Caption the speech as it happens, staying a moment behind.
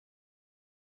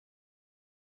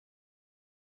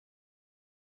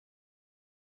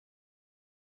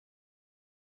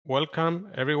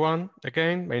Welcome everyone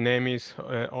again. My name is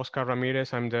Oscar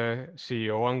Ramirez. I'm the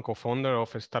CEO and co-founder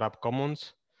of Startup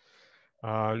Commons.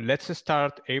 Let's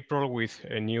start April with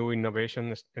a new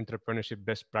innovation entrepreneurship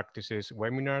best practices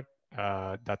webinar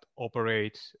that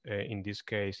operates, in this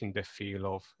case, in the field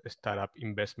of startup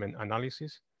investment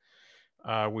analysis,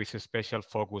 with a special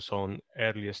focus on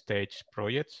early stage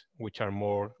projects, which are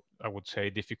more, I would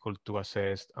say, difficult to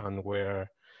assess and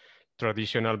where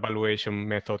traditional valuation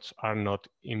methods are not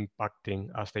impacting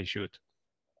as they should.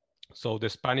 So the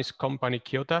Spanish company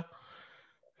Kiota,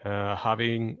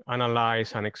 having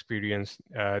analyzed and experienced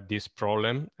this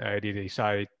problem, they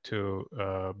decided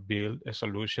to build a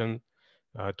solution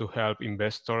to help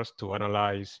investors to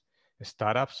analyze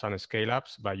startups and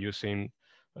scale-ups by using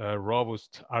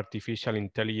robust artificial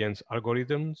intelligence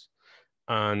algorithms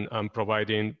and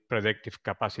providing predictive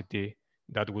capacity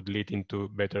that would lead into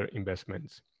better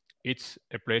investments. It's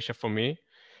a pleasure for me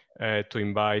to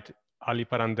invite Ali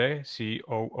Parande,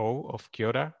 COO of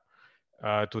Kiota,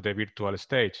 to the virtual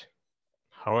stage.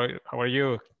 How are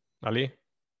you, Ali?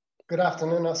 Good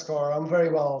afternoon, Oscar. I'm very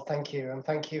well, thank you. And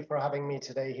thank you for having me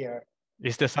today here.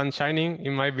 Is the sun shining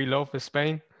in my beloved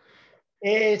Spain?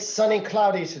 It's sunny,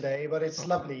 cloudy today, but it's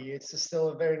lovely. It's still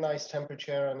a very nice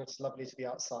temperature and it's lovely to be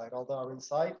outside. Although I'm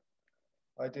inside,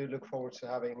 I do look forward to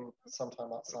having some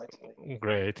time outside today.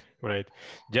 Great, great.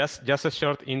 Just a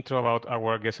short intro about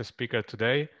our guest speaker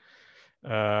today.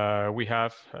 We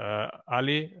have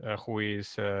Ali, who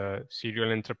is a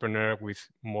serial entrepreneur with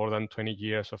more than 20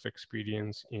 years of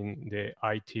experience in the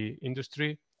IT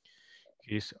industry.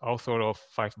 He's author of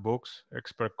 5 books,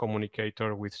 expert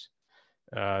communicator with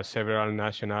several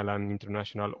national and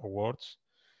international awards.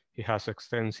 He has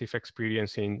extensive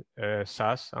experience in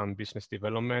SaaS and business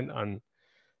development. And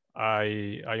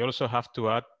I also have to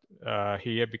add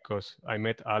here, because I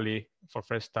met Ali for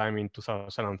first time in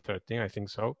 2013, I think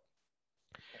so.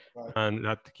 Right. And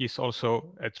that he's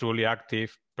also a truly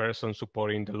active person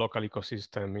supporting the local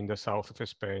ecosystem in the south of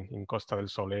Spain, in Costa del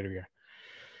Sol area.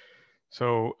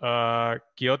 So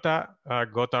Kiota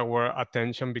got our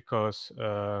attention because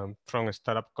from a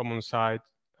startup common side,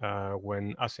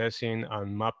 when assessing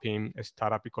and mapping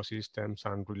startup ecosystems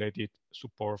and related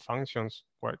support functions,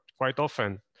 quite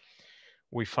often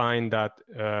we find that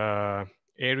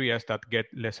areas that get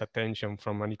less attention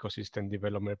from an ecosystem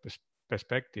development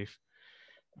perspective,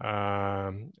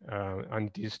 and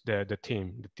this the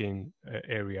team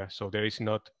area. So there is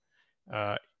not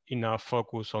enough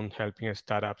focus on helping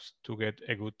startups to get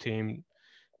a good team.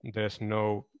 There's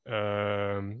no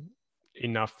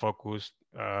enough focus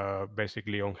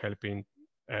basically on helping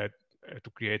to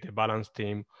create a balanced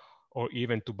team, or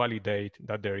even to validate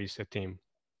that there is a team.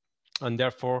 And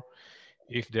therefore,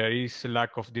 if there is a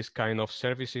lack of this kind of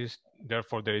services,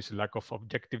 therefore there is a lack of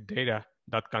objective data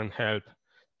that can help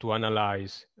to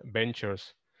analyze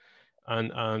ventures.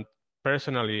 And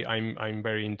personally, I'm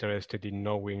very interested in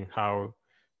knowing how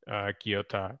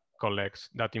Kiota collects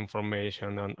that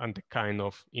information and the kind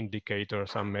of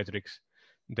indicators and metrics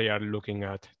they are looking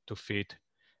at to fit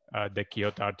the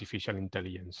Kiota artificial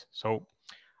intelligence. So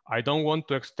I don't want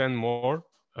to extend more.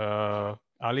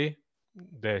 Ali,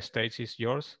 the stage is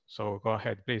yours. So go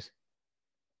ahead, please.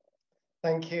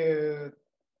 Thank you,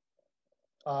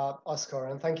 Oscar,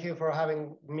 and thank you for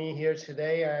having me here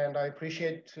today. And I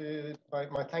appreciate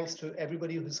my thanks to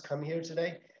everybody who's come here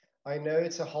today. I know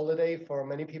it's a holiday for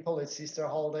many people. It's Easter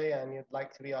holiday, and you'd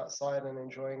like to be outside and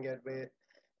enjoying it with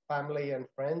family and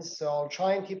friends. So I'll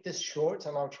try and keep this short,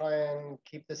 and I'll try and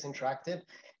keep this interactive.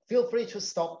 Feel free to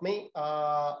stop me,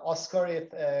 Oscar,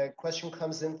 if a question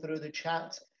comes in through the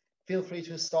chat. Feel free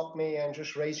to stop me and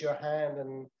just raise your hand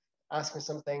and ask me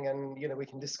something, and we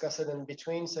can discuss it in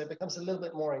between, so it becomes a little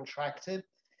bit more interactive.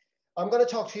 I'm going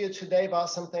to talk to you today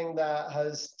about something that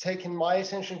has taken my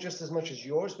attention just as much as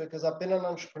yours, because I've been an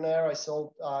entrepreneur. I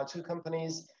sold 2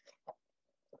 companies,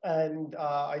 and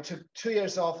I took 2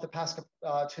 years off the past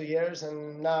 2 years,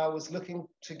 and now I was looking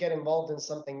to get involved in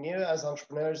something new. As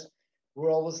entrepreneurs,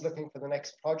 we're always looking for the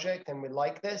next project, and we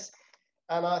like this.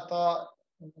 And I thought,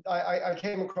 I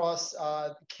came across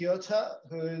Kiota,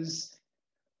 whose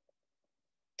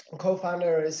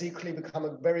co-founder has equally become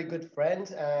a very good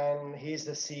friend, and he's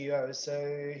the CEO.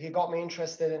 So he got me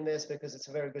interested in this because it's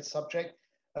a very good subject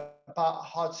about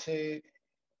how to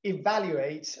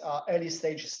evaluate early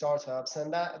stage startups.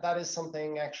 And that is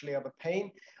something actually of a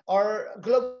pain. Our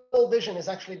global vision is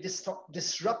actually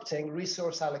disrupting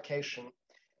resource allocation.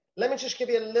 Let me just give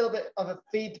you a little bit of a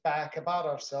feedback about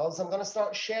ourselves. I'm going to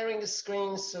start sharing the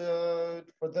screen, so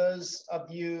for those of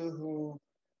you who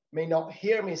may not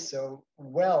hear me so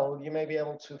well, you may be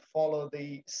able to follow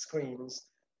the screens,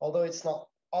 although it's not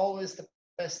always the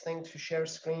best thing to share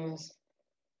screens,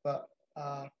 but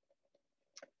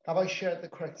have I shared the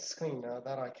correct screen?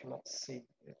 That I cannot see.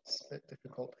 It's a bit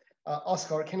difficult.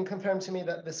 Oscar, can you confirm to me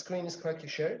that the screen is correctly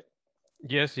shared?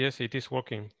 Yes, yes, it is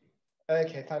working.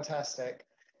 Okay, fantastic.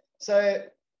 So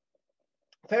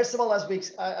first of all,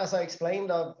 as I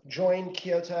explained, I've joined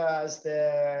Kiota as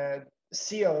the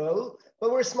COO,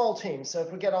 but we're a small team. So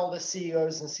forget all the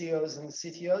CEOs and CEOs and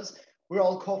CTOs. We're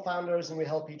all co-founders and we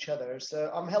help each other. So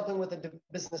I'm helping with the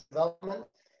business development,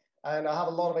 and I have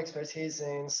a lot of expertise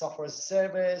in software as a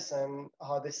service and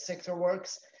how this sector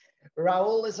works.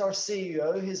 Raul is our CEO.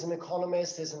 He's an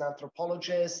economist, he's an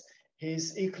anthropologist.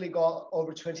 He's equally got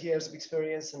over 20 years of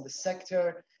experience in the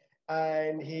sector,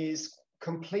 and he's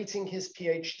completing his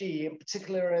PhD, in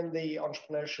particular in the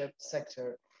entrepreneurship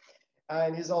sector.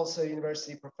 And he's also a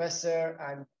university professor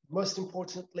and, most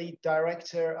importantly,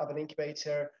 director of an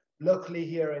incubator locally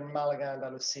here in Malaga,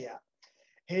 Andalusia.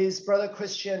 His brother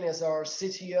Christian is our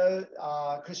CTO.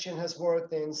 Christian has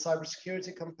worked in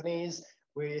cybersecurity companies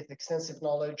with extensive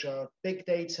knowledge of big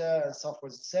data and software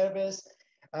as a service.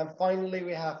 And finally,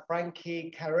 we have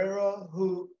Frankie Carrero,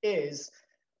 who is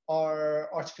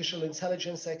our artificial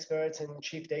intelligence expert and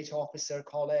chief data officer,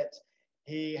 call it.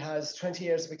 He has 20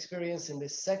 years of experience in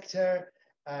this sector,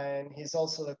 and he's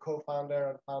also the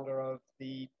co-founder and founder of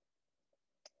the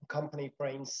company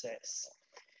BrainSys.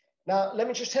 Now, let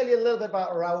me just tell you a little bit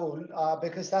about Raul,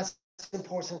 because that's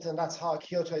important, and that's how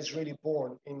Kiota is really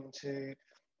born into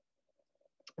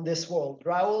this world.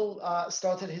 Raul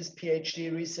started his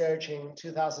PhD research in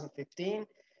 2015,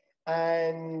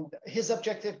 and his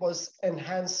objective was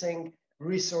enhancing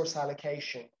resource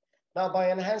allocation. Now,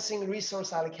 by enhancing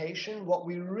resource allocation, what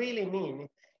we really mean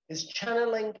is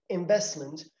channeling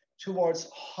investment towards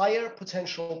higher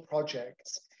potential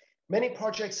projects. Many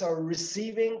projects are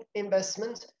receiving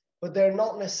investment, but they're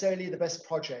not necessarily the best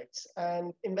projects.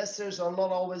 And investors are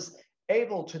not always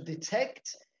able to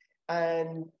detect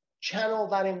and channel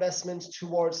that investment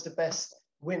towards the best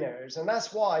winners. And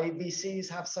that's why VCs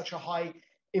have such a high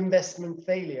investment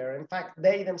failure. In fact,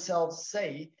 they themselves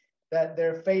say that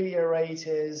their failure rate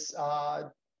is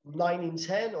 9 in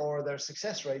 10, or their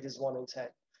success rate is 1 in 10.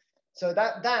 So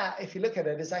that, if you look at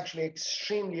it, is actually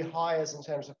extremely high as in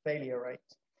terms of failure rate.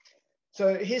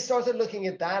 So he started looking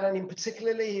at that, and in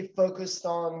particularly, he focused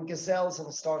on gazelles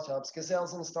and startups.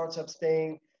 Gazelles and startups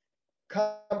being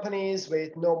companies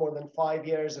with no more than 5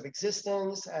 years of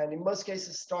existence. And in most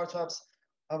cases, startups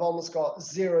have almost got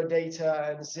zero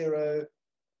data and zero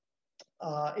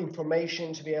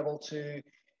information to be able to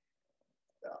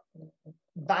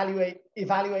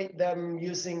evaluate them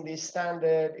using the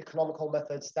standard economical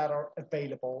methods that are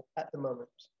available at the moment.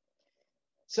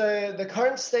 So the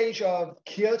current stage of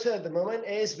Kiota at the moment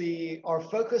is our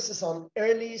focus is on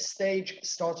early stage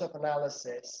startup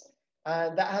analysis.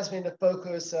 And that has been the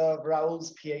focus of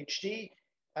Raul's PhD.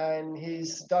 And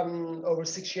he's done over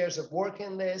 6 years of work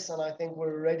in this. And I think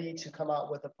we're ready to come out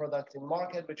with a product in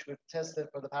market, which we've tested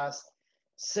for the past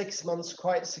 6 months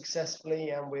quite successfully,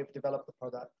 and we've developed the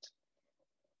product.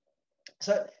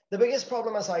 So the biggest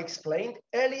problem, as I explained,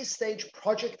 early stage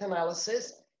project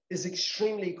analysis is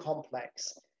extremely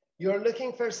complex. You're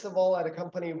looking, first of all, at a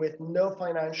company with no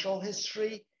financial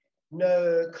history,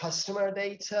 no customer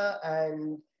data,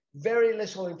 and very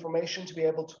little information to be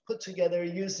able to put together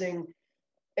using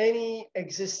any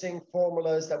existing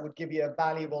formulas that would give you a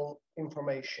valuable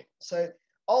information. So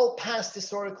all past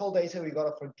historical data, we've got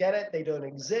to forget it. They don't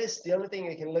exist. The only thing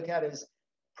you can look at is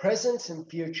present and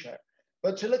future.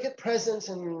 But to look at present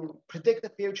and predict the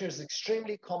future is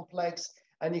extremely complex,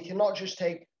 and you cannot just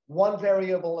take one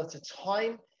variable at a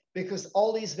time, because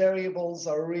all these variables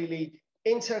are really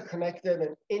interconnected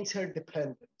and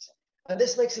interdependent. And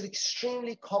this makes it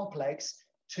extremely complex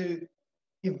to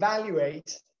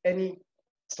evaluate any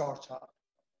startup.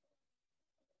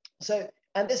 So,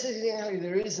 and this is the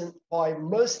reason why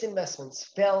most investments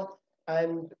fail,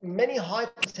 and many high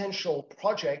potential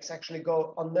projects actually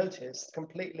go unnoticed,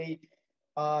 completely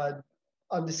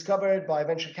undiscovered by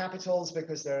venture capitals,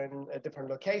 because they're in a different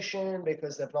location,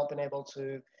 because they've not been able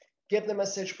to give the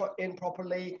message in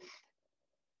properly,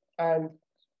 and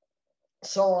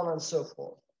so on and so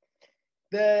forth.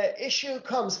 The issue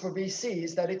comes for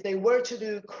VCs that if they were to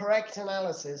do correct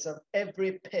analysis of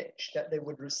every pitch that they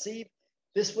would receive,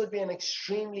 this would be an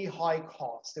extremely high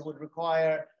cost. It would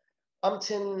require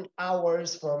umpteen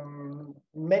hours from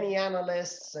many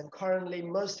analysts, and currently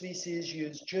most VCs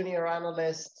use junior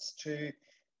analysts to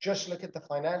just look at the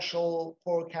financial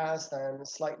forecast and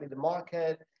slightly the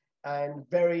market, and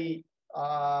very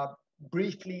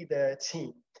briefly the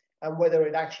team, and whether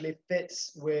it actually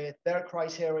fits with their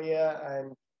criteria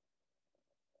and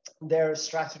their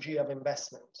strategy of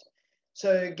investment.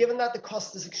 So given that the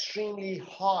cost is extremely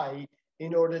high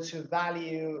in order to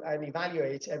value and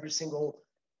evaluate every single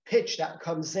pitch that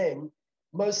comes in,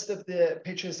 most of the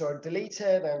pitches are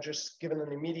deleted and just given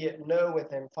an immediate no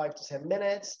within 5 to 10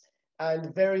 minutes,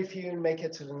 and very few make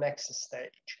it to the next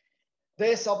stage.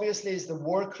 This obviously is the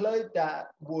workload that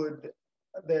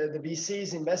the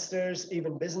VCs, investors,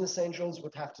 even business angels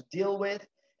would have to deal with.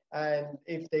 And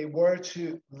if they were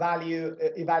to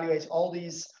evaluate all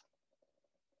these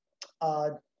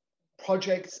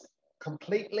projects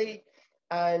completely,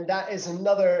 and that is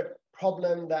another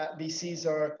problem that VCs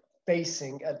are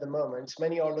facing at the moment.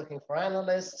 Many are looking for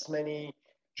analysts, many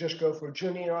just go for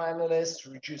junior analysts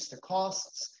to reduce the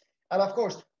costs. And of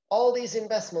course, all these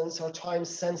investments are time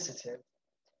sensitive.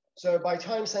 So by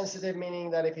time sensitive, meaning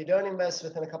that if you don't invest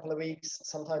within a couple of weeks,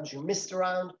 sometimes you missed a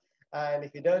round. And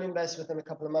if you don't invest within a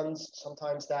couple of months,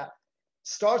 sometimes that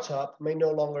startup may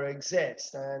no longer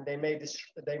exist, and they may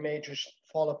just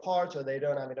fall apart, or they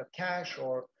don't have enough cash,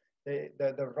 or they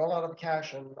run out of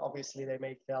cash, and obviously they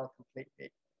may fail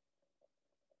completely.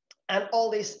 And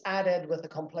all this added with the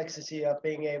complexity of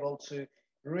being able to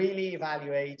really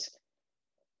evaluate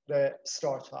the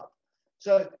startup.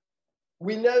 So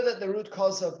we know that the root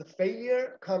cause of the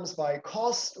failure comes by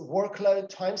cost, workload,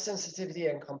 time sensitivity,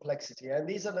 and complexity. And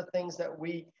these are the things that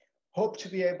we hope to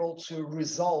be able to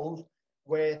resolve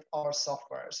with our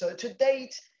software. So to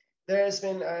date, there's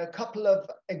been a couple of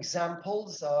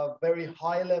examples of very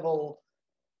high-level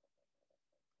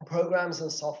programs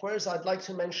and softwares. I'd like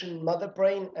to mention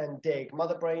Motherbrain and Dig.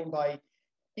 Motherbrain by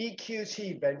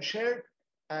EQT Venture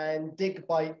and Dig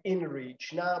by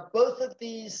InReach. Now, both of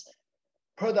these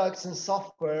products and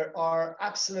software are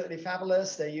absolutely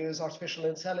fabulous. They use artificial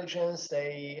intelligence.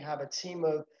 They have a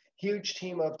huge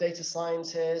team of data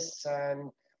scientists and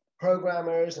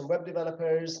programmers and web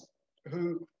developers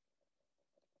who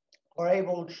are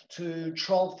able to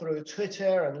troll through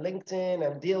Twitter and LinkedIn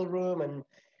and Dealroom and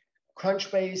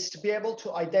Crunchbase to be able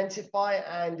to identify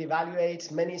and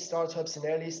evaluate many startups in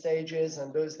early stages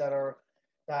and those that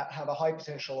have a high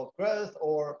potential of growth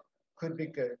or could be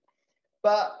good.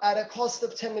 But at a cost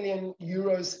of 10 million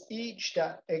euros each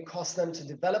that it costs them to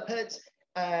develop it,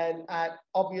 and at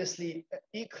obviously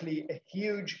equally a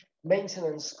huge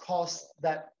maintenance cost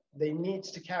that they need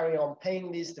to carry on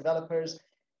paying these developers,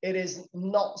 it is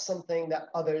not something that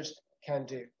others can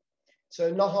do. So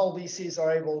not all VCs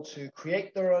are able to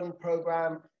create their own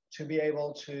program to be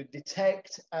able to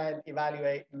detect and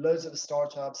evaluate loads of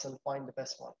startups and find the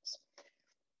best ones,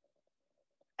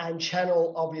 and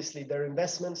channel obviously their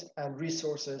investment and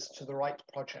resources to the right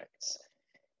projects.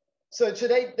 So to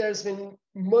date, there's been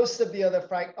most of the other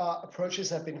approaches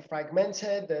have been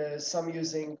fragmented. There's some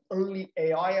using only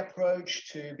AI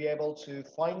approach to be able to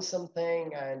find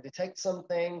something and detect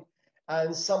something.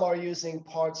 And some are using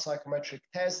part psychometric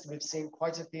tests. We've seen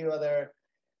quite a few other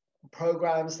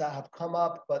programs that have come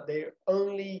up, but they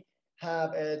only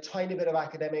have a tiny bit of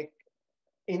academic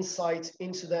insight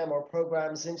into them or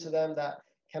programs into them that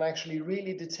can actually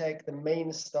really detect the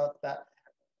main stuff that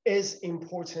is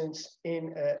important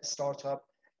in a startup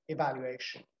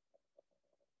evaluation.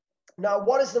 Now,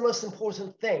 what is the most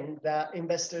important thing that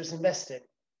investors invest in?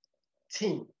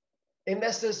 Team.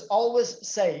 Investors always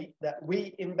say that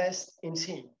we invest in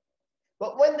team.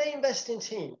 But when they invest in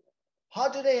team, how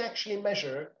do they actually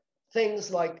measure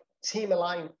things like team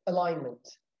alignment,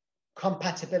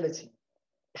 compatibility,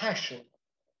 passion,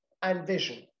 and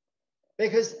vision?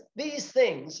 Because these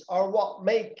things are what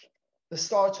make the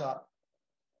startup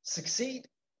succeed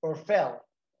or fail.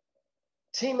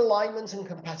 Team alignment and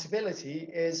compatibility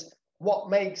is what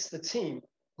makes the team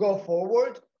go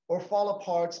forward or fall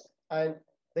apart, and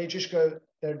they just go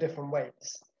their different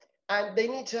ways. And they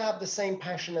need to have the same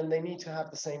passion and they need to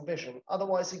have the same vision.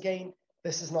 Otherwise, again,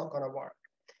 this is not going to work.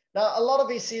 Now, a lot of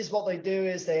VCs, what they do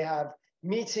is they have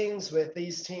meetings with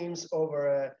these teams over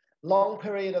a long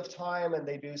period of time, and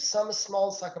they do some small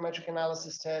psychometric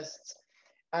analysis tests.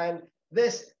 And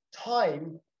this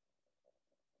time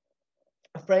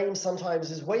frame sometimes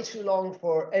is way too long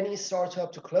for any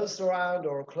startup to close the round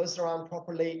or close the round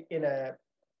properly in a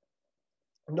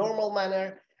normal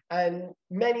manner. And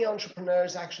many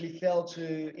entrepreneurs actually fail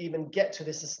to even get to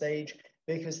this stage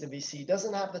because the VC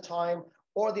doesn't have the time,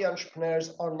 or the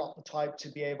entrepreneurs are not the type to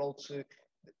be able to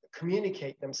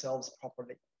communicate themselves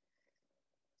properly.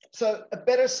 So a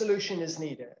better solution is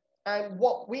needed. And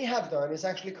what we have done is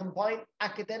actually combine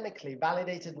academically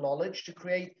validated knowledge to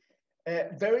create a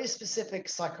very specific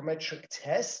psychometric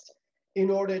test in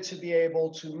order to be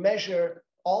able to measure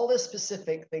all the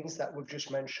specific things that we've just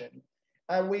mentioned.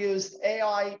 And we used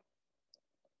AI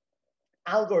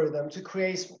algorithm to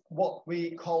create what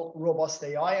we call robust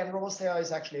AI. And robust AI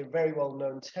is actually a very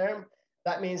well-known term.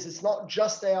 That means it's not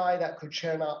just AI that could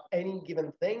churn out any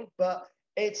given thing, but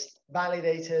it's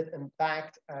validated and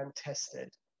backed and tested.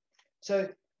 So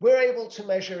we're able to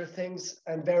measure things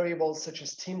and variables such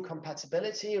as team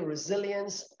compatibility,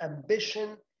 resilience,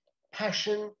 ambition,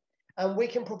 passion, and we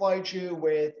can provide you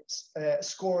with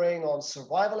scoring on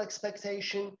survival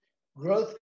expectation,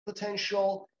 growth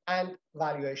potential, and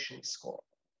valuation score.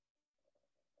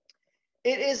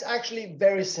 It is actually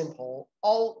very simple.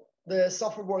 All the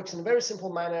software works in a very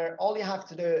simple manner. All you have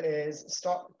to do is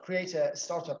create a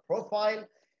startup profile.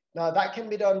 Now that can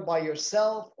be done by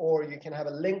yourself, or you can have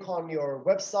a link on your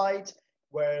website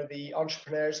where the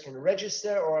entrepreneurs can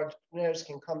register, or entrepreneurs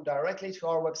can come directly to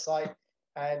our website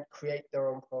and create their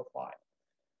own profile.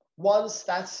 Once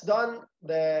that's done,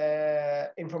 the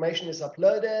information is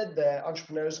uploaded, the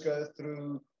entrepreneurs go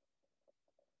through,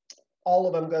 all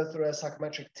of them go through a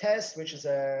psychometric test, which is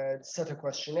a set of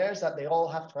questionnaires that they all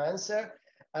have to answer.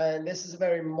 And this is a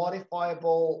very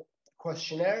modifiable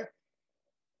questionnaire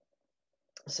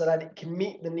so that it can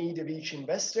meet the need of each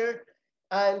investor.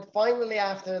 And finally,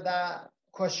 after that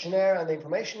questionnaire and the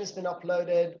information has been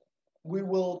uploaded, we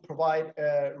will provide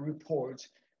a report,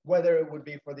 whether it would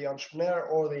be for the entrepreneur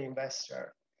or the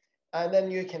investor. And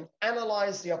then you can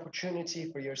analyze the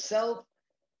opportunity for yourself.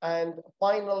 And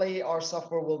finally, our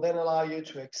software will then allow you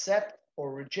to accept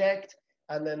or reject,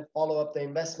 and then follow up the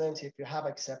investment if you have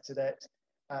accepted it,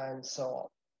 and so on.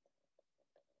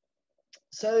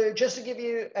 So just to give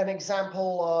you an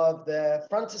example of the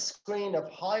front screen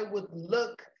of how it would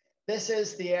look, this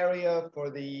is the area for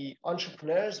the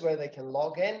entrepreneurs where they can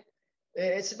log in.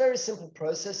 It's a very simple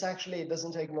process, actually. It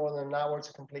doesn't take more than an hour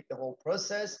to complete the whole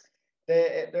process.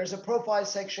 There's a profile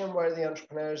section where the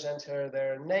entrepreneurs enter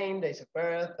their name, date of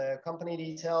birth, their company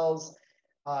details,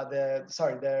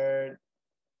 their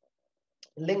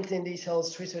LinkedIn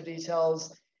details, Twitter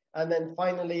details, and then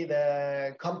finally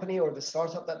the company or the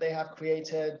startup that they have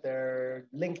created, their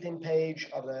LinkedIn page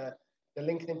of the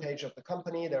LinkedIn page of the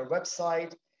company, their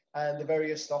website, and the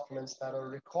various documents that are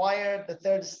required. The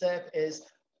third step is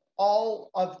all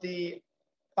of the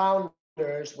founders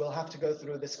will have to go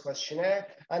through this questionnaire,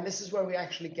 and this is where we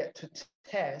actually get to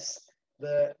test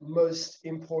the most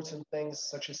important things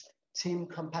such as team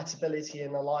compatibility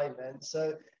and alignment.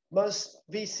 So most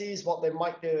VCs, what they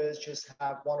might do is just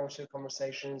have one or two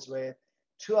conversations with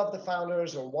two of the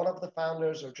founders or one of the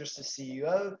founders or just the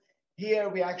CEO. Here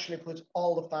we actually put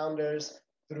all the founders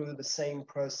through the same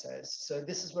process. So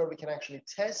this is where we can actually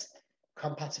test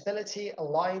compatibility,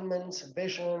 alignment,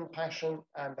 vision, passion,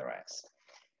 and the rest.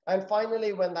 And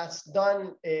finally, when that's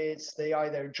done, they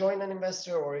either join an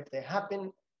investor, or if they have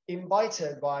been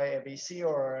invited by a VC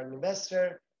or an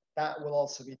investor, that will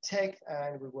also be ticked,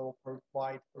 and we will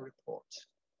provide a report.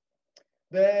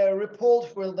 The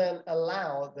report will then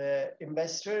allow the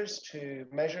investors to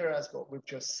measure, as what we've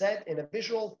just said, in a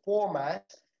visual format,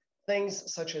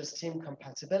 things such as team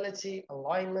compatibility,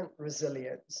 alignment,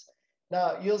 resilience.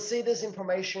 Now, you'll see this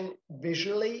information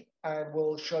visually, and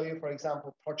we'll show you, for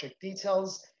example, project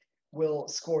details. We'll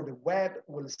score the web,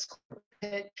 we'll score the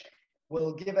pitch,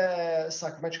 we'll give a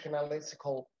psychometric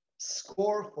analytical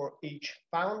score for each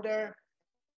founder,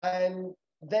 and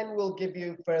then we'll give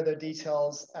you further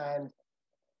details and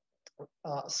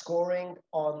scoring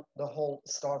on the whole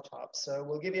startup. So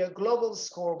we'll give you a global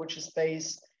score, which is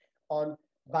based on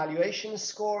valuation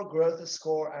score, growth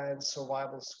score, and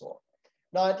survival score.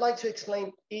 Now, I'd like to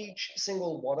explain each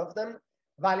single one of them.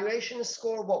 Valuation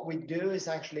score, what we do is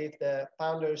actually if the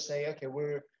founders say, okay,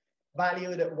 we're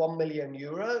valued at 1 million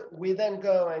euro, we then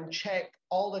go and check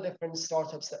all the different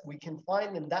startups that we can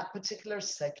find in that particular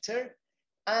sector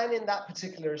and in that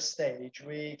particular stage.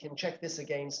 We can check this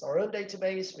against our own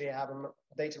database. We have a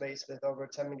database with over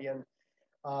 10 million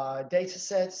data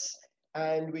sets,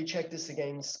 and we check this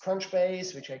against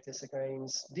Crunchbase, we check this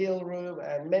against Dealroom,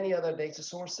 and many other data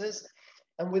sources.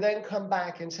 And we then come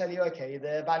back and tell you, okay,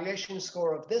 the valuation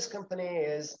score of this company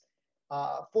is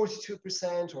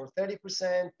 42% or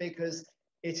 30% because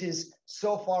it is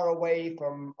so far away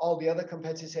from all the other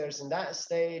competitors in that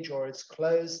stage, or it's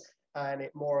close and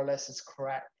it more or less is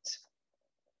correct.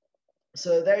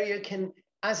 So there you can,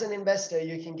 as an investor,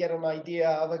 you can get an idea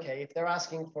of, okay, if they're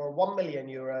asking for 1 million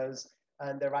euros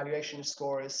and their valuation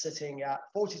score is sitting at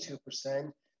 42%,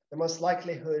 the most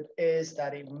likelihood is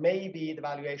that it may be the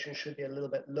valuation should be a little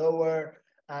bit lower,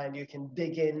 and you can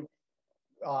dig in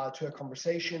to a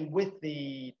conversation with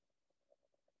the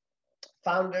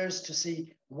founders to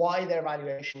see why their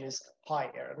valuation is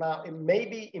higher. Now, it may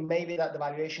be that the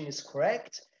valuation is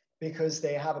correct because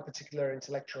they have a particular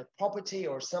intellectual property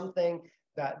or something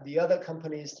that the other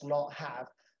companies do not have.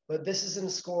 But this is a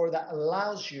score that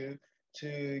allows you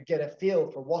to get a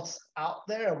feel for what's out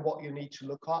there and what you need to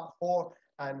look out for,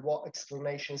 and what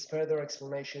explanations, further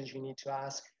explanations you need to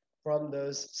ask from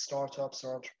those startups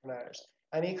or entrepreneurs.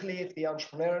 And equally, if the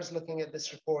entrepreneur is looking at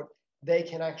this report, they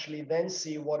can actually then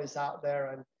see what is out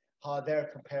there and how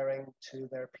they're comparing to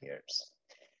their peers.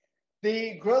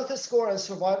 The growth score and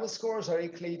survival scores are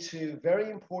equally two very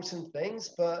important things,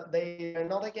 but they are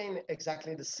not, again,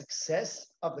 exactly the success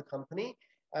of the company.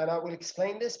 And I will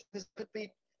explain this because it could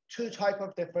be two types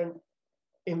of different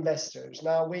investors.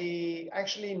 Now, we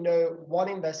actually know one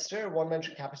investor, one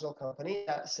venture capital company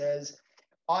that says,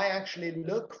 I actually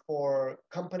look for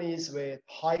companies with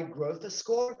high growth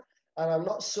score, and I'm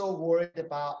not so worried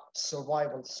about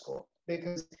survival score,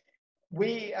 because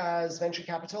we as venture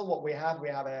capital, what we have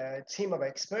a team of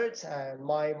experts, and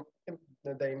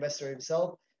the investor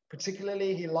himself,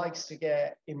 particularly, he likes to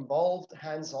get involved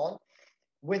hands-on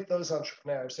with those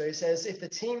entrepreneurs. So he says, if the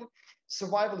team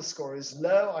survival score is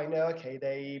low, I know, okay,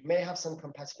 they may have some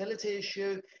compatibility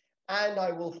issue, and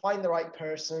I will find the right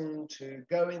person to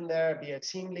go in there, be a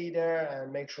team leader,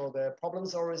 and make sure the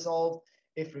problems are resolved.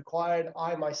 If required,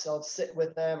 I myself sit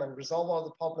with them and resolve all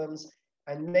the problems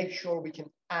and make sure we can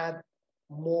add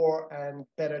more and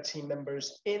better team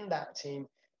members in that team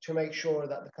to make sure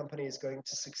that the company is going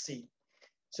to succeed.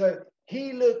 So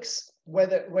he looks,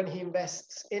 when he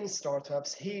invests in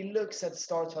startups, he looks at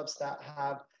startups that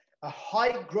have a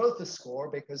high growth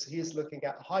score, because he's looking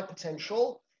at high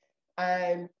potential,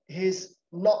 and he's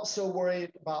not so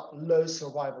worried about low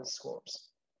survival scores.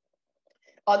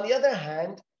 On the other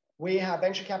hand, we have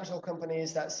venture capital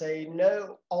companies that say,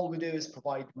 no, all we do is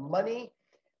provide money,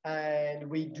 and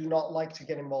we do not like to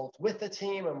get involved with the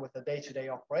team and with the day-to-day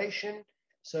operation.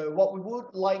 So what we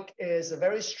would like is a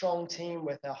very strong team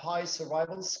with a high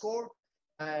survival score,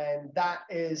 and that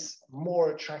is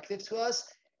more attractive to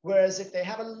us. Whereas if they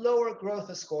have a lower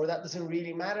growth score, that doesn't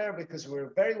really matter, because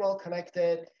we're very well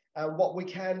connected. And what we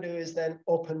can do is then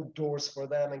open doors for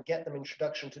them and get them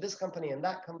introduction to this company and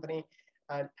that company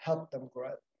and help them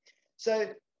grow. So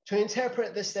to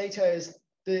interpret this data is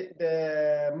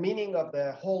the meaning of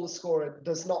the whole score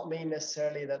does not mean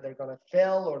necessarily that they're going to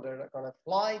fail or they're not going to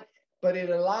fly, but it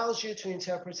allows you to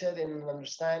interpret it and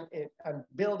understand it and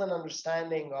build an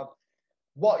understanding of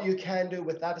what you can do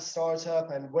with that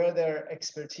startup and where their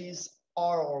expertise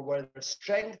are, or where their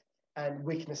strength and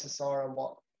weaknesses are, and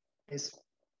what is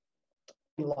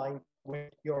in line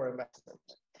with your investment.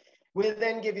 We'll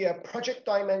then give you a project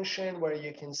dimension where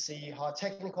you can see how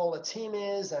technical a team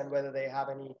is and whether they have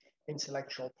any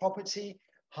intellectual property,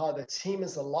 how the team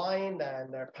is aligned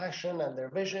and their passion and their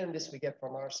vision. This we get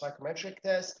from our psychometric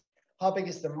test. How big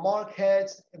is the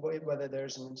market, whether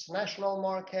there's an international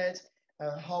market,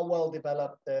 how well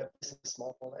developed the business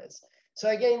model is. So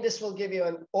again, this will give you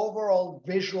an overall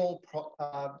visual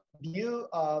view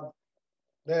of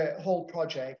the whole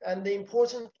project. And the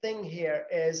important thing here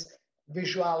is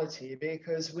visuality,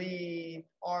 because we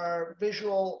are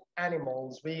visual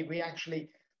animals. We actually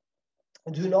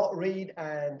do not read,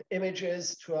 and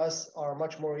images to us are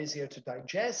much more easier to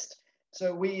digest.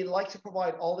 So we like to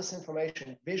provide all this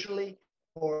information visually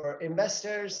for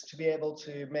investors to be able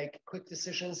to make quick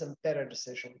decisions and better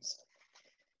decisions.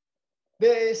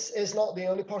 This is not the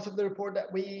only part of the report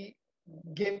that we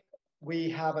give. We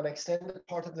have an extended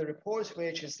part of the report,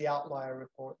 which is the outlier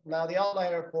report. Now, the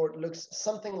outlier report looks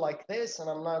something like this, and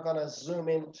I'm now going to zoom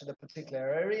into the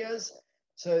particular areas.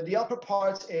 So the upper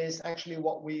part is actually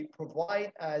what we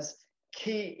provide as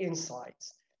key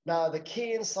insights. Now, the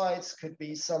key insights could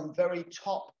be some very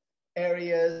top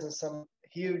areas and some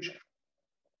huge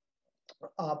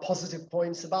positive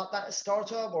points about that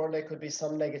startup, or there could be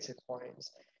some negative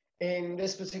points. In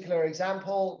this particular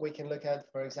example, we can look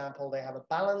at, for example, they have a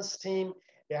balanced team,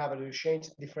 they have a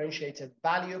differentiated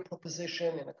value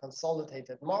proposition in a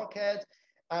consolidated market,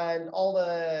 and all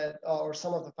the, or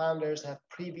some of the founders have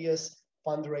previous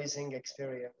fundraising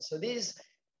experience. So these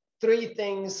three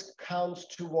things count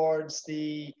towards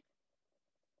the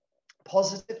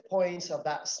positive points of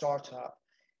that startup.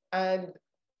 And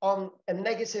on a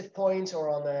negative point, or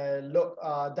on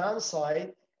a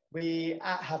downside, we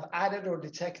have added or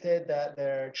detected that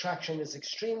their traction is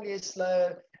extremely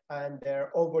slow and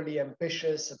they're overly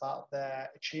ambitious about their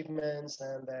achievements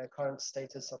and the current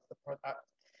status of the product.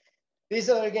 These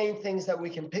are, again, things that we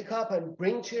can pick up and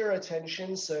bring to your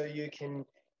attention so you can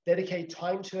dedicate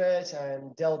time to it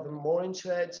and delve more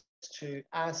into it, to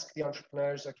ask the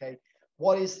entrepreneurs, okay,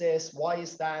 what is this? Why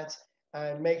is that?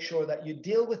 And make sure that you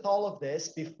deal with all of this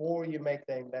before you make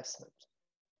the investment.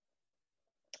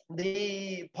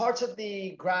 The part of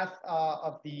the graph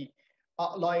of the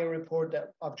outlier report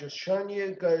that I've just shown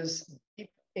you goes deep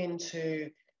into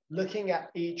looking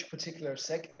at each particular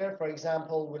sector. For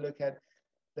example, we look at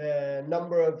the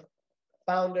number of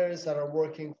founders that are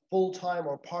working full-time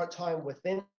or part-time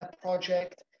within that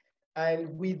project.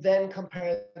 And we then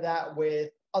compare that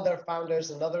with other founders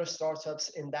and other startups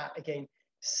in that, again,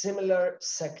 similar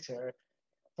sector.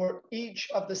 For each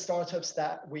of the startups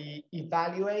that we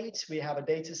evaluate, we have a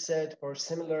data set for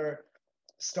similar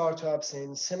startups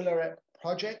in similar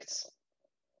projects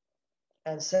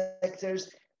and sectors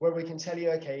where we can tell you,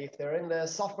 okay, if they're in the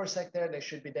software sector, they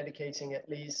should be dedicating at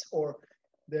least, or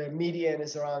the median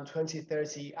is around 20,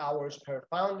 30 hours per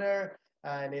founder.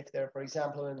 And if they're, for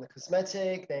example, in the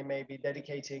cosmetic, they may be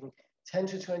dedicating 10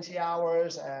 to 20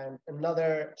 hours, and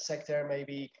another sector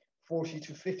maybe 40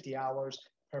 to 50 hours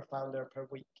per founder per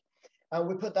week. And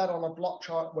we put that on a block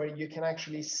chart where you can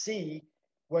actually see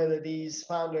whether these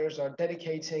founders are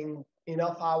dedicating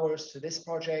enough hours to this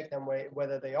project and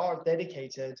whether they are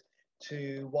dedicated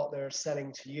to what they're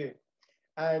selling to you.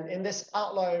 And in this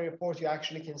outlier report, you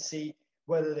actually can see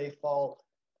whether they fall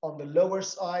on the lower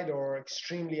side or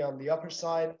extremely on the upper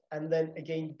side, and then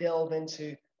again delve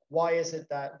into why is it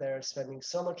that they're spending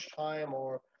so much time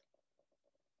or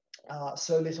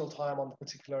so little time on the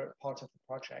particular part of the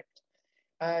project.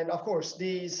 And of course,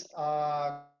 these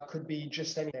could be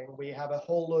just anything. We have a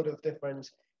whole load of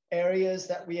different areas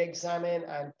that we examine,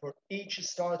 and for each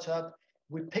startup,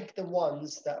 we pick the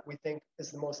ones that we think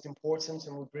is the most important,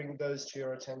 and we bring those to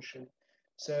your attention.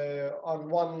 So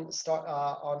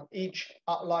on each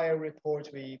outlier report,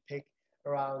 we pick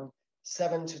around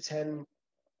 7 to 10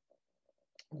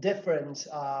 different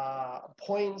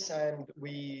points, and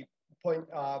we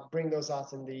bring those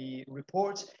out in the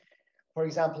report. For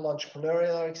example,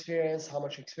 entrepreneurial experience, how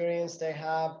much experience they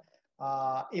have,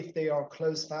 if they are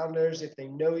close founders, if they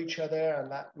know each other,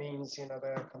 and that means, you know,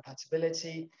 their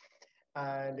compatibility,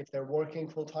 and if they're working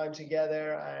full time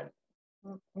together, and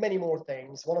many more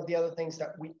things. One of the other things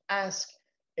that we ask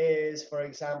is, for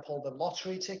example, the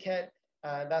lottery ticket.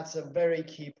 And that's a very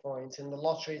key point. In the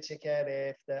lottery ticket,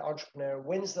 if the entrepreneur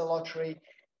wins the lottery,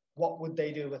 what would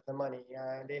they do with the money?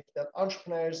 And if the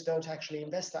entrepreneurs don't actually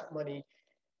invest that money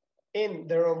in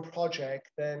their own project,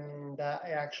 then that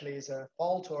actually is a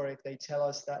fault. Or if they tell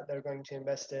us that they're going to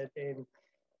invest it in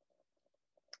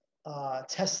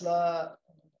Tesla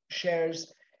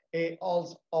shares, it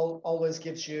always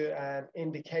gives you an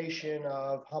indication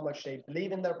of how much they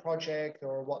believe in their project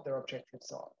or what their objectives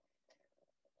are.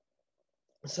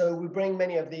 So we bring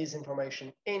many of these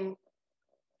information into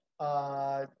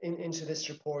this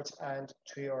report and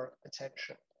to your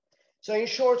attention. So in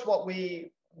short, what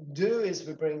we do is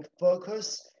we bring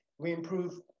focus, we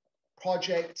improve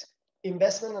project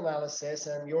investment analysis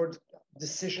and your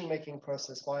decision-making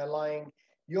process by allowing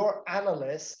your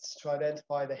analysts to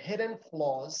identify the hidden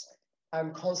flaws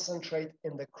and concentrate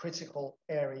in the critical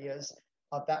areas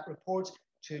of that report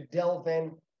to delve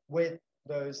in with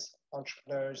those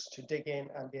entrepreneurs to dig in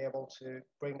and be able to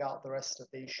bring out the rest of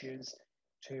the issues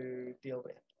to deal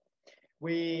with.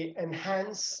 We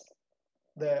enhance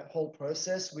the whole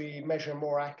process. We measure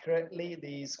more accurately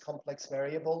these complex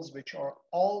variables, which are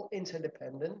all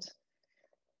interdependent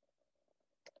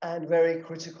and very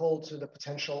critical to the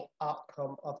potential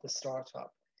outcome of the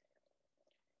startup.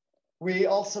 We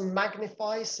also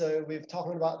magnify, so we've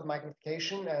talked about the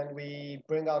magnification, and we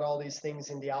bring out all these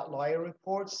things in the outlier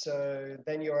report. So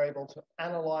then you're able to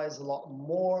analyze a lot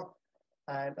more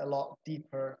and a lot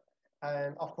deeper.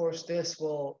 And of course, this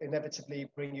will inevitably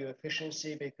bring you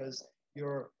efficiency because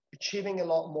you're achieving a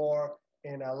lot more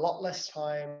in a lot less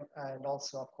time, and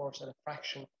also, of course, at a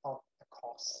fraction of the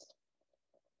cost.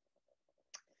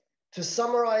 To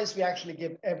summarize, we actually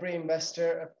give every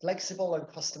investor a flexible and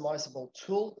customizable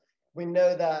tool. We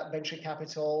know that venture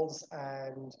capitals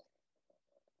and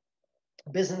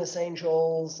business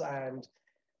angels and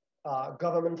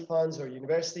government funds or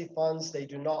university funds, they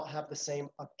do not have the same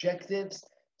objectives.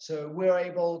 So we're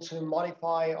able to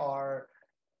modify our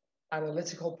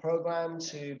analytical program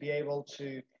to be able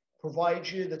to provide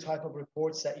you the type of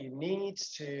reports that you need,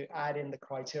 to add in the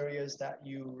criteria that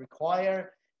you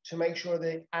require to make sure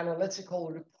the analytical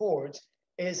report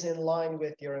is in line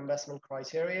with your investment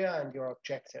criteria and your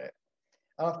objective.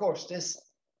 And of course, this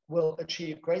will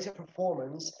achieve greater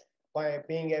performance by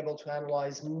being able to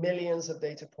analyze millions of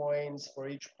data points for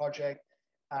each project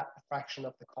at a fraction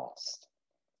of the cost.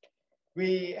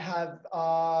 We have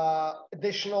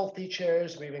additional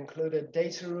features. We've included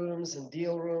data rooms and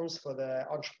deal rooms for the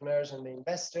entrepreneurs and the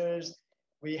investors.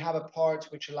 We have a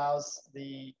part which allows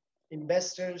the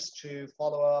investors to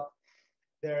follow up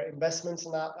their investments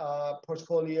in that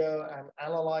portfolio and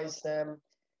analyze them.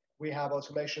 We have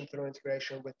automation through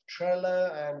integration with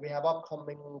Trello, and we have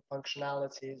upcoming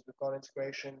functionalities. We've got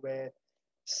integration with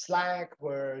Slack.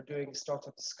 We're doing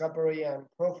startup discovery and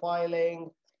profiling.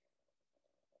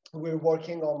 We're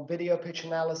working on video pitch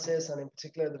analysis, and in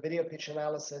particular, the video pitch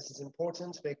analysis is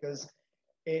important because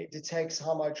it detects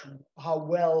how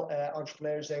well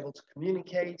entrepreneur is able to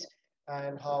communicate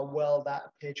and how well that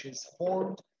pitch is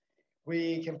formed.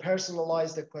 We can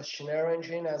personalize the questionnaire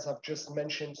engine, as I've just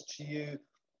mentioned to you.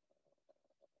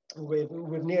 We've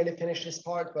nearly finished this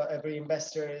part, but every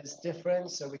investor is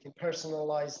different, so we can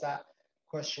personalize that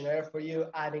questionnaire for you,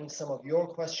 adding some of your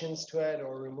questions to it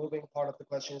or removing part of the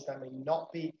questions that may not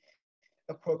be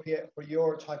appropriate for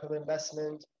your type of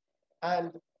investment,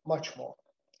 and much more.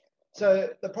 So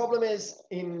the problem is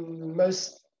in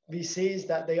most VCs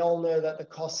that they all know that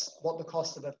what the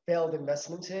cost of a failed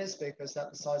investment is, because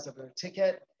that's the size of their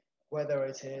ticket, whether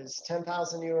it is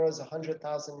 10,000 euros,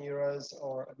 100,000 euros,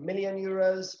 or a million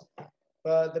euros.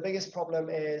 But the biggest problem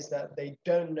is that they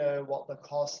don't know what the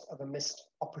cost of a missed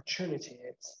opportunity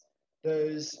is.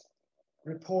 Those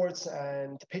reports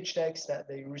and pitch decks that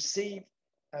they receive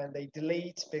and they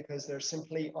delete because they're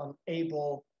simply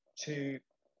unable to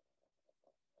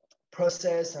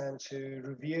process and to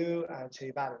review and to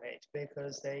evaluate,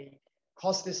 because the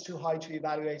cost is too high to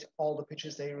evaluate all the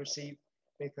pitches they receive,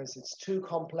 because it's too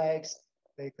complex,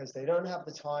 because they don't have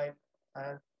the time,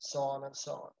 and so on and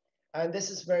so on. And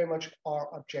this is very much our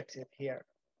objective here.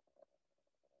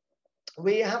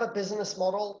 We have a business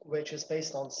model which is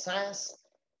based on SaaS,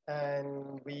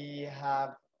 and we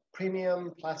have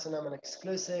premium, platinum, and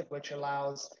exclusive, which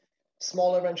allows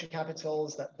smaller venture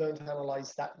capitals that don't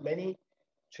analyze that many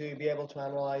to be able to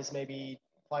analyze maybe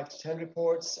 5 to 10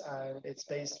 reports, and it's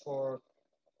based for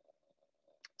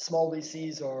small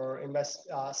VCs or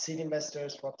seed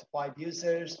investors for up to 5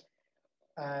 users.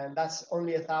 And that's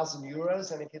only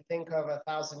 €1,000. And if you think of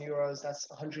 €1,000, that's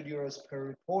 100 euros per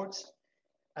report.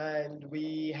 And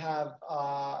we have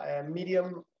a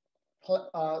medium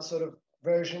sort of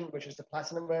version, which is the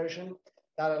platinum version,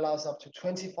 that allows up to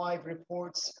 25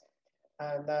 reports.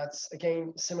 And that's,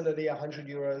 again, similarly 100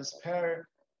 euros per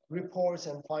report.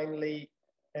 And finally,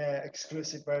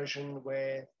 exclusive version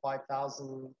with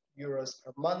 5,000 euros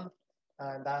per month.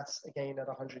 And that's, again, at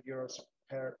 100 euros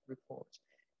per report.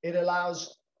 It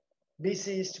allows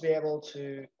VCs to be able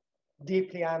to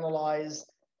deeply analyze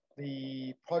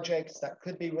the projects that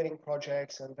could be winning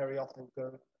projects and very often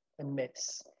go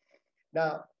amiss.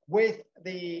 Now, with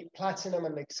the platinum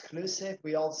and exclusive,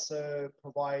 we also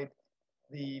provide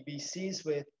the VCs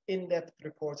with in-depth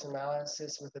report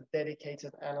analysis with a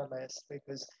dedicated analyst,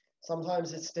 because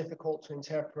sometimes it's difficult to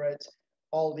interpret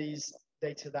all these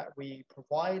data that we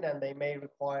provide, and they may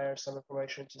require some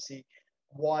information to see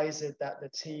why is it that the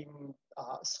team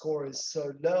score is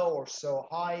so low or so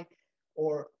high,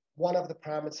 or one of the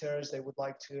parameters they would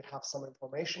like to have some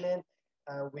information in.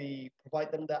 We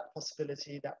provide them that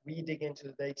possibility that we dig into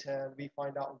the data and we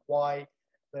find out why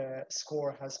the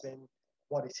score has been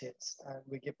what it is. And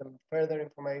we give them further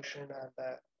information and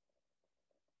the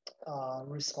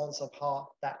response of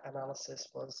how that analysis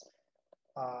was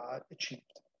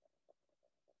achieved.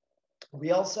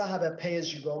 We also have a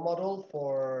pay-as-you-go model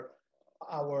for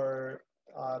our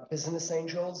business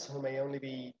angels who may only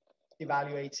be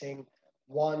evaluating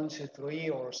 1 to 3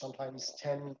 or sometimes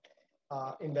 10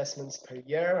 investments per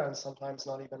year, and sometimes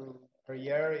not even per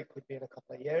year. It could be in a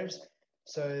couple of years.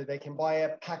 So they can buy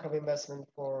a pack of investment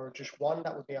for just 1,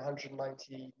 that would be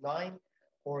 199,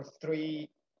 or 3,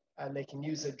 and they can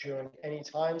use it during any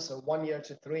time. So 1 year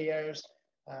to 3 years,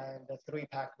 and a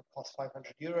 3-pack would cost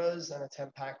 500 euros, and a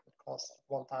 10-pack would cost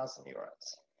 1,000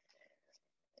 euros.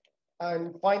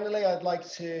 And finally, I'd like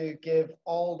to give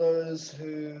all those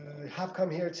who have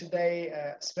come here today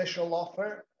a special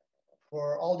offer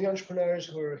for all the entrepreneurs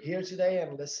who are here today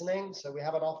and listening. So we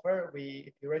have an offer.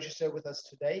 If you register with us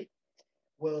today,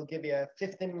 we'll give you a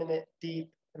 15-minute deep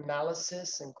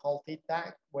analysis and call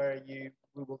feedback, where we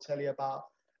will tell you about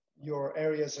your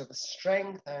areas of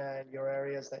strength and your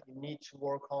areas that you need to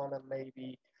work on and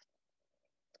maybe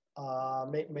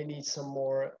may need some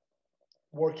more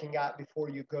working at before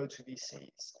you go to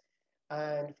VCs.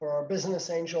 And for our business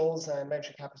angels and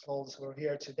venture capitals who are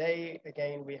here today,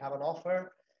 again, we have an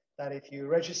offer that if you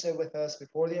register with us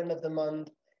before the end of the month,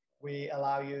 we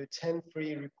allow you 10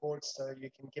 free reports, so you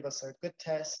can give us a good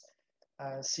test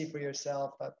and see for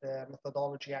yourself that the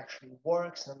methodology actually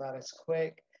works and that it's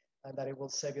quick and that it will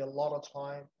save you a lot of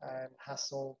time and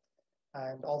hassle.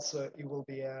 And also it will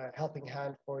be a helping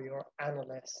hand for your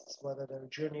analysts, whether they're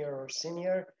junior or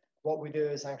senior. What we do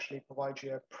is actually provide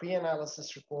you a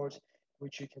pre-analysis report,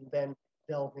 which you can then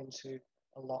delve into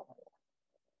a lot more.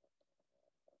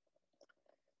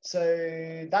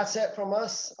 So that's it from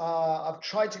us. I've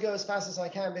tried to go as fast as I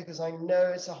can because I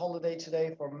know it's a holiday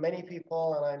today for many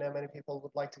people, and I know many people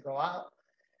would like to go out.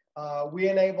 We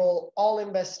enable all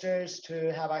investors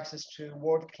to have access to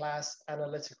world-class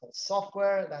analytical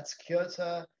software. That's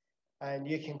Kiota. And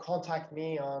you can contact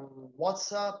me on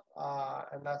WhatsApp,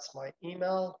 and that's my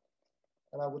email.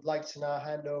 And I would like to now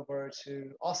hand over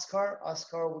to Oscar.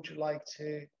 Oscar, would you like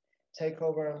to take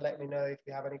over and let me know if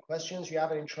you have any questions? You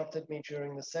haven't interrupted me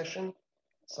during the session,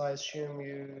 so I assume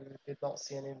you did not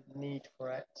see any need for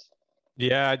it.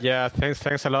 Yeah.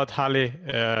 Thanks a lot, Hali.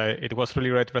 It was really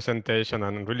great presentation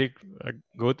and really a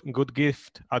good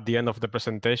gift at the end of the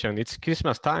presentation. It's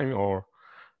Christmas time, or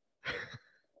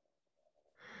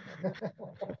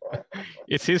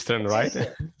it's Eastern, It's right?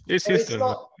 Easter, It's but it's Eastern.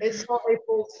 not. It's not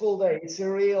April's full day. It's a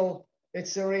real.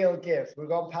 It's a real gift. We've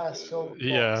gone past 12 o'clock,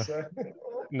 Yeah, so.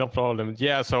 no problem.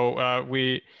 Yeah, so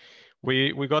we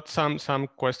got some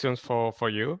questions for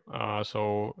you.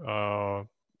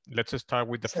 Let's start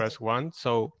with the first one.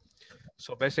 So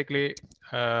basically,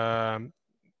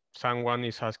 someone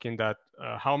is asking that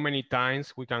how many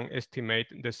times we can estimate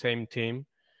the same team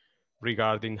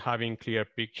regarding having clear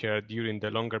picture during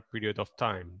the longer period of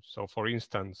time. So for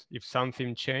instance, if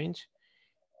something changed,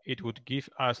 it would give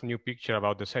us new picture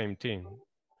about the same team.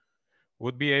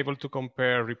 Would be able to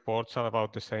compare reports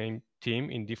about the same team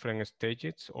in different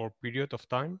stages or period of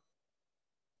time?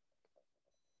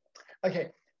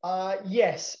 Okay.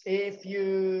 Yes, if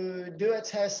you do a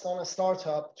test on a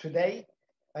startup today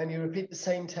and you repeat the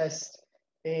same test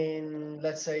in,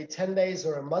 let's say, 10 days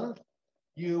or a month,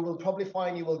 you will probably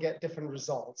find you will get different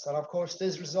results. And of course,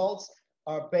 these results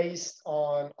are based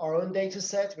on our own data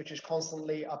set, which is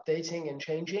constantly updating and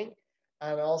changing,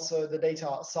 and also the data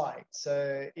outside.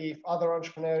 So if other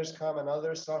entrepreneurs come and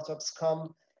other startups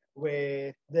come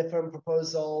with different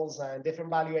proposals and different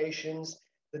valuations,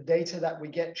 the data that we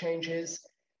get changes,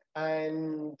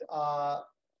 and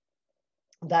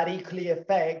that equally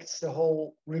affects the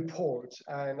whole report.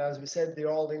 And as we said,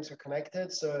 they're all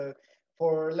interconnected. So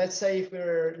for, let's say, if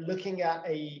we're looking at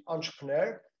a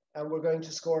entrepreneur and we're going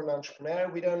to score an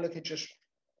entrepreneur, we don't look at just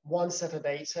one set of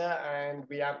data and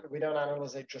we don't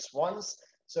analyze it just once.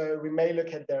 So we may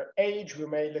look at their age, we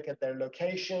may look at their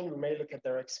location, we may look at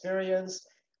their experience,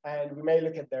 and we may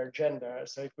look at their gender.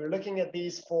 So if we're looking at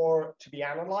these four to be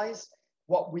analyzed,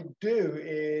 what we do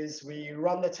is we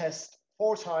run the test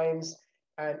 4 times,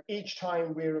 and each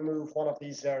time we remove one of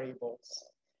these variables.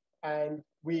 And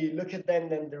we look at then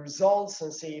the results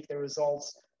and see if the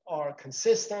results are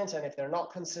consistent. And if they're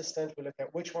not consistent, we look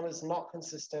at which one is not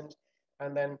consistent,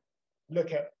 and then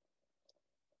look at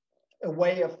a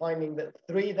way of finding the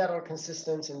 3 that are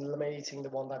consistent and eliminating the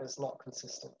one that is not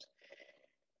consistent.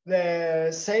 The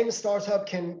same startup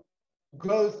can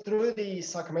go through the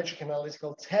psychometric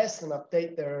analytical test and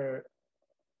update their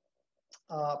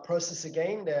process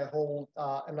again, their whole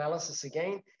analysis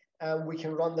again, and we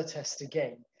can run the test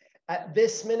again. At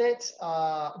this minute,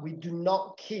 we do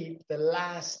not keep the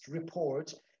last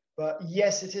report, but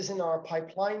yes, it is in our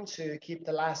pipeline to keep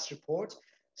the last report.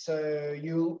 So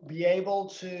you'll be able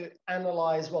to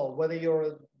analyze, well, whether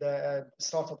you're the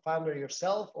startup founder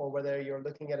yourself or whether you're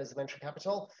looking at it as a venture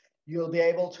capital, you'll be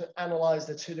able to analyze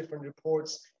the 2 different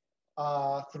reports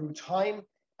through time.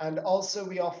 And also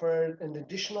we offer an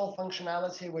additional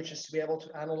functionality, which is to be able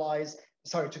to analyze,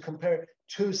 to compare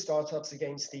 2 startups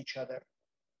against each other.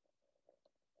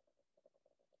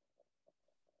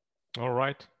 All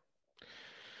right.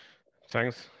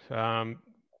 Thanks.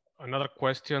 Another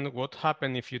question, what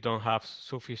happens if you don't have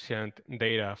sufficient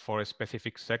data for a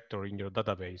specific sector in your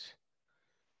database?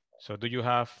 So do you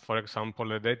have, for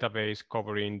example, a database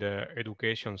covering the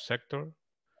education sector?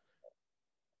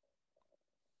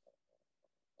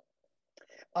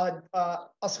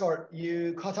 Oscar,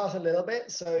 you cut out a little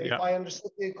bit. So Yeah. if I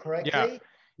understood you correctly,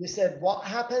 you said what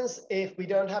happens if we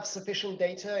don't have sufficient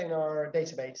data in our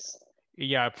database?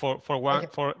 Yeah,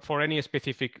 for any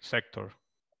specific sector.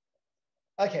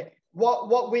 Okay.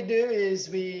 What we do is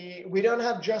we don't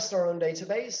have just our own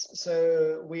database.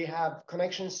 So we have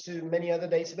connections to many other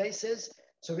databases.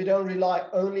 So we don't rely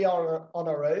only on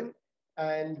our own,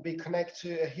 and we connect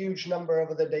to a huge number of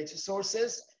other data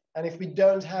sources. And if we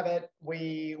don't have it,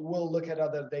 we will look at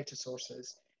other data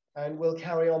sources and we'll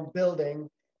carry on building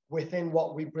within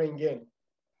what we bring in.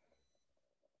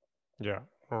 Yeah,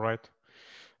 all right.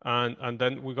 And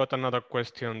then we got another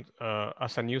question.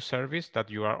 As a new service that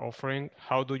you are offering,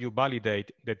 how do you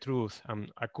validate the truth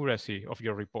and accuracy of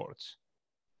your reports?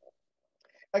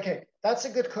 Okay, that's a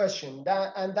good question.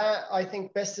 That I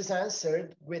think best is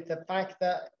answered with the fact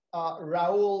that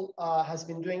Raul has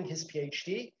been doing his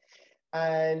PhD,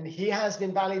 and he has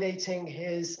been validating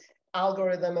his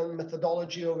algorithm and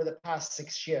methodology over the past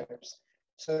 6 years.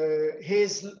 So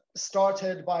he's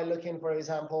started by looking, for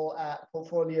example, at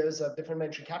portfolios of different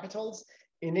venture capitals.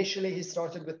 Initially, he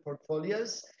started with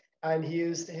portfolios, and he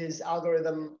used his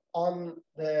algorithm on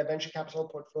the venture capital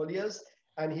portfolios,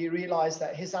 and he realized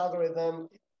that his algorithm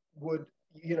would,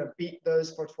 beat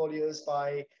those portfolios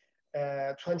by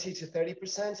 20 to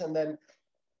 30%. And then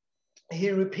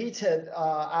he repeated,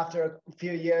 after a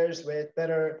few years with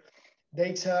better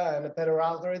data and a better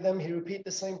algorithm, he repeated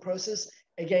the same process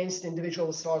against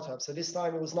individual startups. So this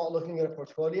time it was not looking at a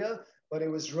portfolio, but it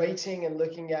was rating and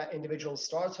looking at individual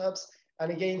startups.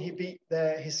 And again, he beat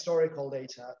the historical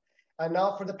data. And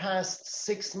now for the past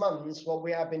 6 months, what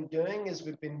we have been doing is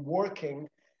we've been working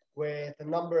with a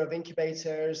number of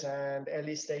incubators and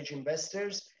early stage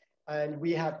investors. And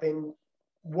we have been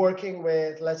working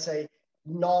with, let's say,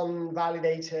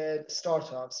 non-validated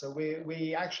startups. So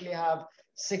we actually have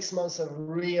 6 months of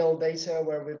real data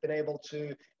where we've been able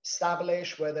to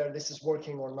establish whether this is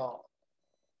working or not.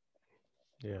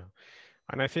 Yeah,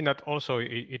 and I think that also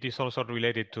it is also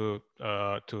related to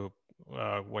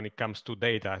when it comes to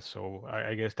data. So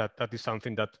I guess that is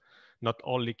something that not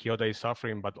only Kiota is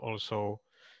suffering, but also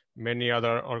many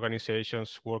other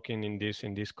organizations working in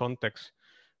this context,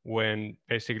 when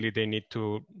basically they need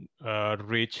to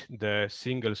reach the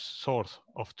single source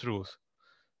of truth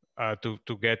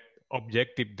to get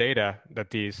objective data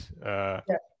that is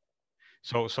Yeah.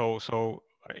 so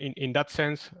in that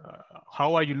sense,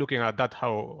 how are you looking at that?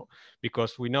 How,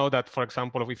 because we know that, for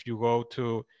example, if you go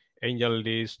to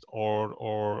AngelList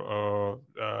or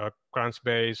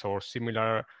Crunchbase or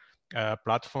similar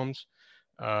platforms,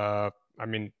 I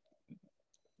mean,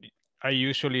 we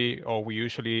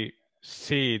usually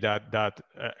see that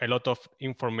a lot of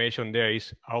information there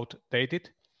is outdated.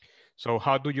 So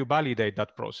how do you validate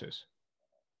that process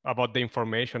about the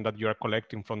information that you are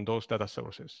collecting from those data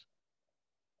sources?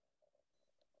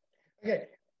 Okay.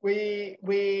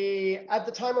 We at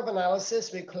the time of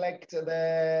analysis, we collect,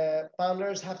 the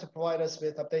founders have to provide us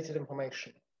with updated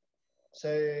information.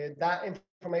 So that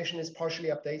information is partially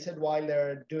updated while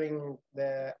they're doing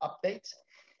the update.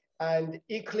 And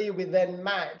equally, we then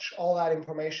match all that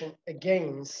information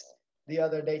against the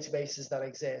other databases that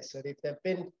exist. So if they've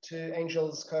been to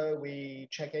Angels Co, we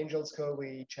check Angels Co,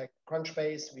 we check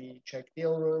Crunchbase, we check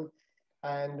Dealroom,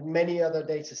 and many other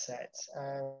data sets.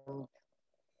 And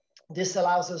this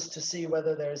allows us to see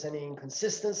whether there's any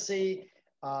inconsistency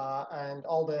and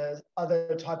all the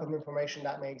other type of information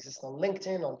that may exist on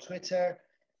LinkedIn, on Twitter.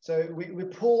 So we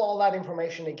pull all that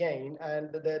information again.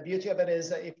 And the beauty of it is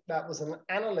that if that was an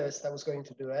analyst that was going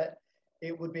to do it,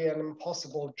 it would be an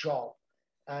impossible job.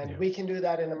 And we can do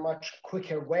that in a much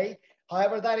quicker way.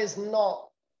 However, that is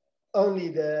not only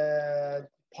the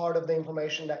part of the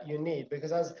information that you need,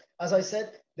 because as I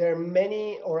said, there are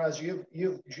many, or as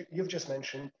you've just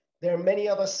mentioned, there are many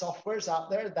other softwares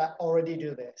out there that already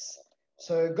do this.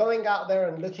 So going out there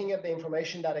and looking at the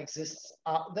information that exists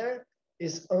out there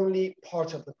is only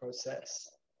part of the process.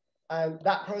 And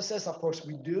that process, of course,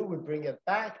 we bring it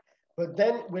back, but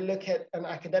then we look at an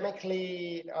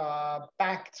academically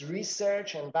backed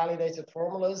research and validated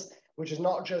formulas, which is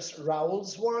not just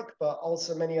Raoul's work, but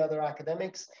also many other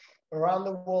academics around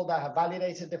the world that have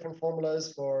validated different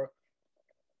formulas for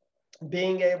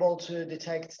being able to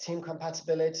detect team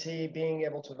compatibility, being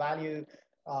able to value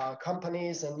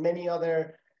companies, and many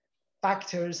other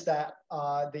factors that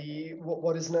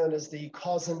what is known as the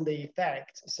cause and the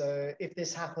effect. So if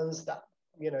this happens, that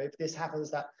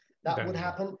would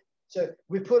happen. So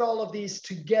we put all of these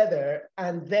together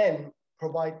and then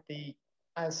provide the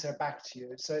answer back to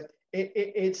you. So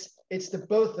it's the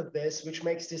both of this which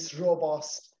makes this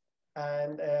robust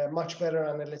and much better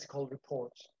analytical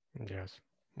report. Yes.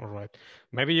 All right.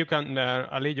 Maybe you can,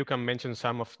 Ali, you can mention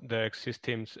some of the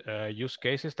existing use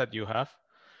cases that you have,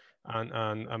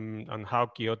 and how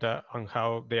Kiota and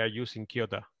how they are using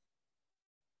Kiota.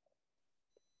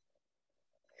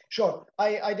 Sure.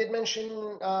 I did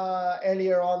mention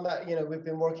earlier on that we've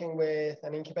been working with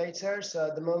an incubator. So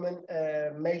at the moment,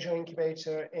 a major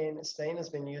incubator in Spain has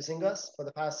been using us for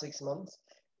the past 6 months,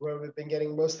 where we've been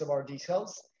getting most of our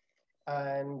details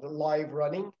and live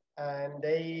running. And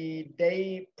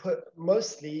they put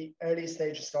mostly early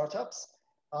stage startups,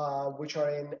 which are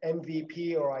in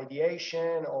MVP or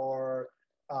ideation or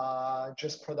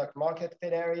just product market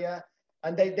fit area.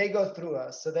 And they go through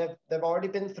us. So they've already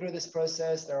been through this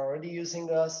process. They're already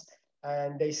using us,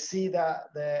 and they see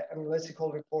that the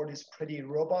analytical report is pretty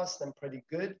robust and pretty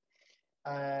good.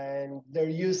 And they're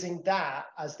using that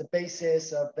as the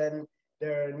basis of then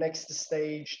their next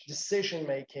stage decision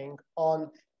making on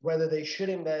whether they should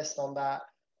invest on that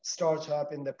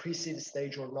startup in the pre-seed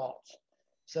stage or not.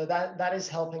 So that is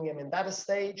helping him in that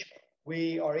stage.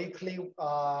 We are equally,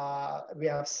 we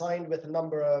have signed with a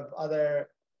number of other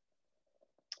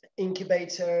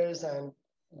incubators and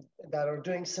that are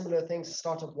doing similar things.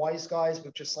 Startup Wise Guys,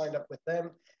 we've just signed up with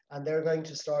them, and they're going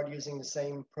to start using the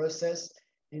same process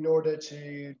in order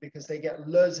to, because they get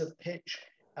loads of pitch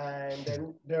and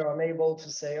then they're unable to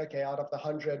say, okay, out of the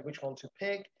 100, which one to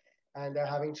pick? And they're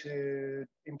having to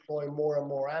employ more and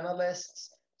more analysts.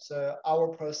 So our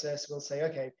process will say,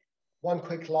 okay, one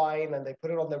quick line, and they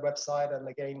put it on their website, and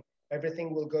again,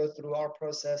 everything will go through our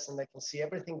process and they can see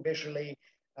everything visually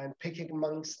and picking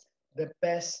amongst the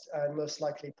best and most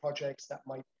likely projects that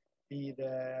might be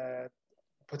the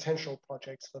potential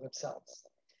projects for themselves.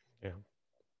 Yeah.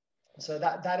 So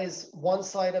that is one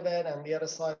side of it, and the other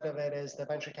side of it is the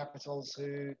venture capitals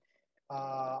who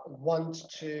want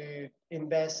to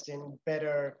invest in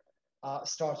better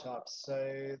startups.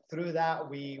 So through that,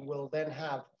 we will then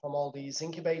have from all these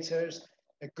incubators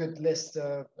a good list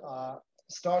of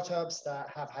startups that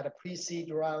have had a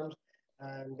pre-seed round,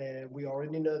 and we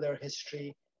already know their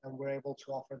history, and we're able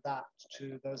to offer that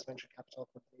to those venture capital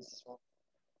companies as well.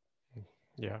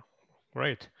 Yeah,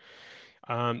 great.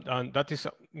 And that is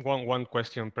one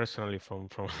question personally from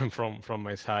from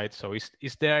my side. So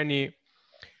is there any,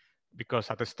 because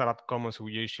at the Startup Commons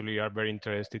we usually are very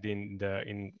interested in the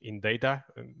in data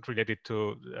related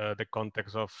to the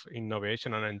context of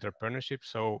innovation and entrepreneurship.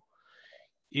 So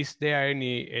is there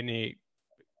any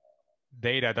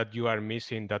data that you are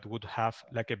missing that would have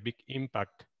like a big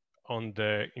impact on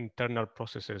the internal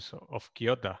processes of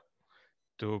Kiota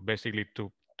to basically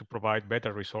to provide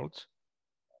better results?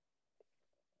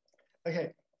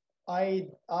 Okay,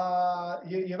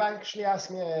 you've actually asked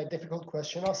me a difficult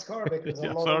question, Oscar, because I'm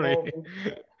Yeah, not sorry. involved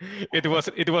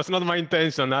in. It was not my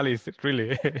intention, Alice,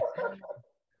 really.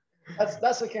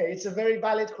 That's okay. It's a very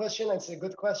valid question. It's a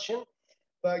good question.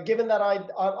 But given that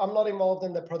I'm not involved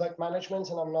in the product management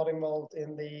and I'm not involved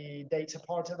in the data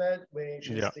part of it, which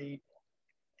is Yeah. the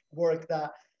work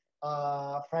that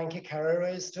Frankie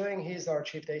Carrero is doing. He's our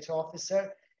chief data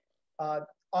officer.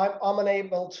 I'm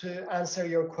unable to answer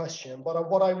your question, but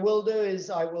what I will do is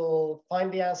I will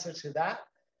find the answer to that,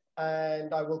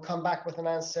 and I will come back with an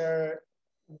answer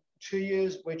to you,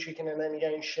 which you can then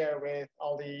again share with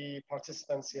all the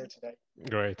participants here today.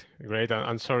 Great, great.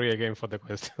 I'm sorry again for the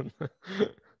question.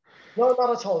 No,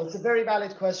 not at all. It's a very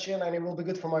valid question, and it will be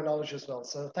good for my knowledge as well.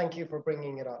 So thank you for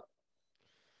bringing it up.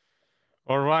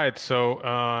 All right, so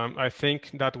I think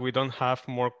that we don't have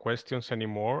more questions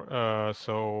anymore.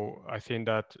 So I think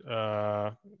that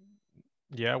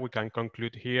yeah, we can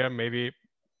conclude here. Maybe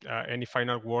any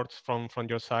final words from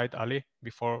your side, Ali,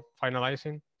 before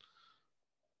finalizing?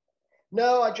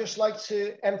 No, I'd just like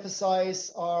to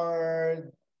emphasize our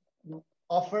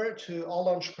offer to all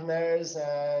entrepreneurs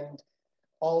and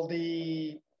all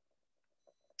the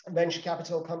venture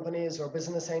capital companies or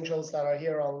business angels that are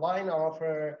here online. Our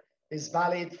offer is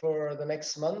valid for the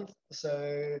next month.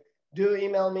 So do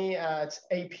email me at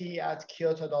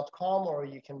ap@kiota.com, or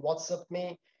you can WhatsApp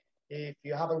me. If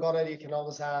you haven't got it, you can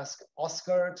always ask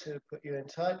Oscar to put you in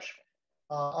touch.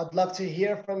 I'd love to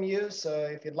hear from you. So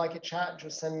if you'd like a chat,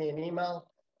 just send me an email,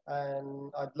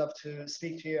 and I'd love to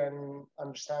speak to you and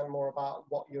understand more about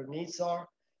what your needs are.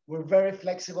 We're very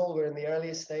flexible. We're in the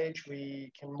early stage.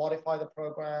 We can modify the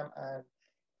program and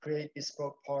create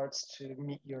bespoke parts to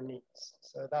meet your needs.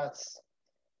 So that's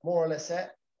more or less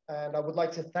it. And I would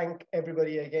like to thank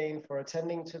everybody again for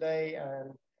attending today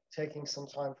and taking some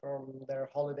time from their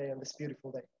holiday on this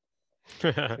beautiful day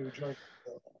to join.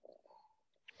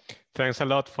 Thanks a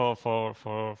lot for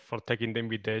taking the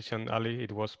invitation, Ali.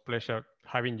 It was a pleasure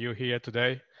having you here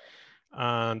today.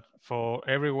 And for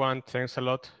everyone, thanks a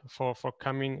lot for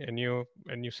coming a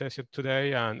new session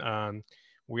today. And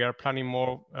we are planning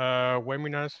more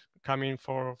webinars coming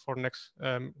for next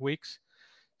weeks.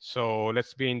 So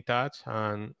let's be in touch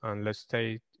and let's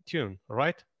stay tuned. All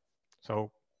right.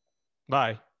 So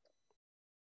bye.